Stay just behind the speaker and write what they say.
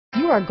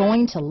are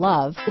going to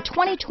love the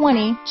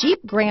 2020 Jeep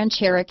Grand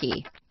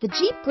Cherokee. The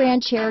Jeep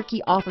Grand Cherokee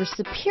offers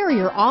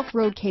superior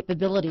off-road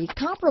capabilities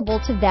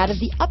comparable to that of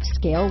the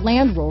upscale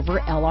Land Rover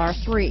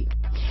LR3.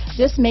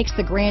 This makes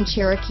the Grand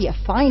Cherokee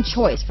a fine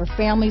choice for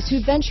families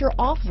who venture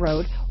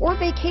off-road or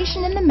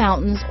vacation in the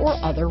mountains or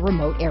other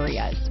remote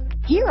areas.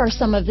 Here are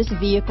some of this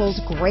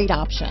vehicle's great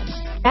options: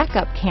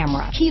 backup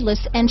camera,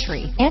 keyless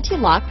entry,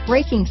 anti-lock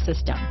braking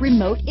system,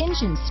 remote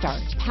engine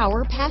start,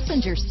 power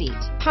passenger seat,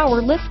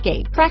 power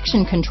liftgate,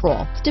 traction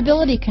control,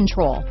 stability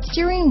control,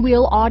 steering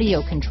wheel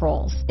audio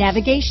controls,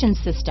 navigation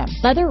system,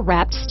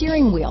 leather-wrapped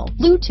steering wheel,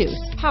 Bluetooth,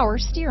 power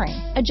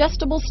steering,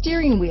 adjustable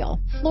steering wheel,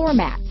 floor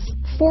mats,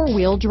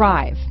 four-wheel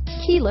drive,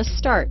 keyless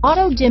start,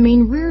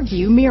 auto-dimming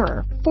rear-view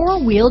mirror,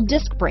 four-wheel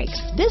disc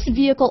brakes. This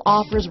vehicle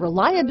offers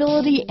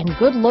reliability and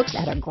good looks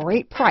at a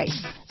great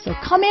price. So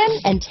come in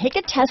and take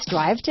a test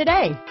drive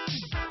today.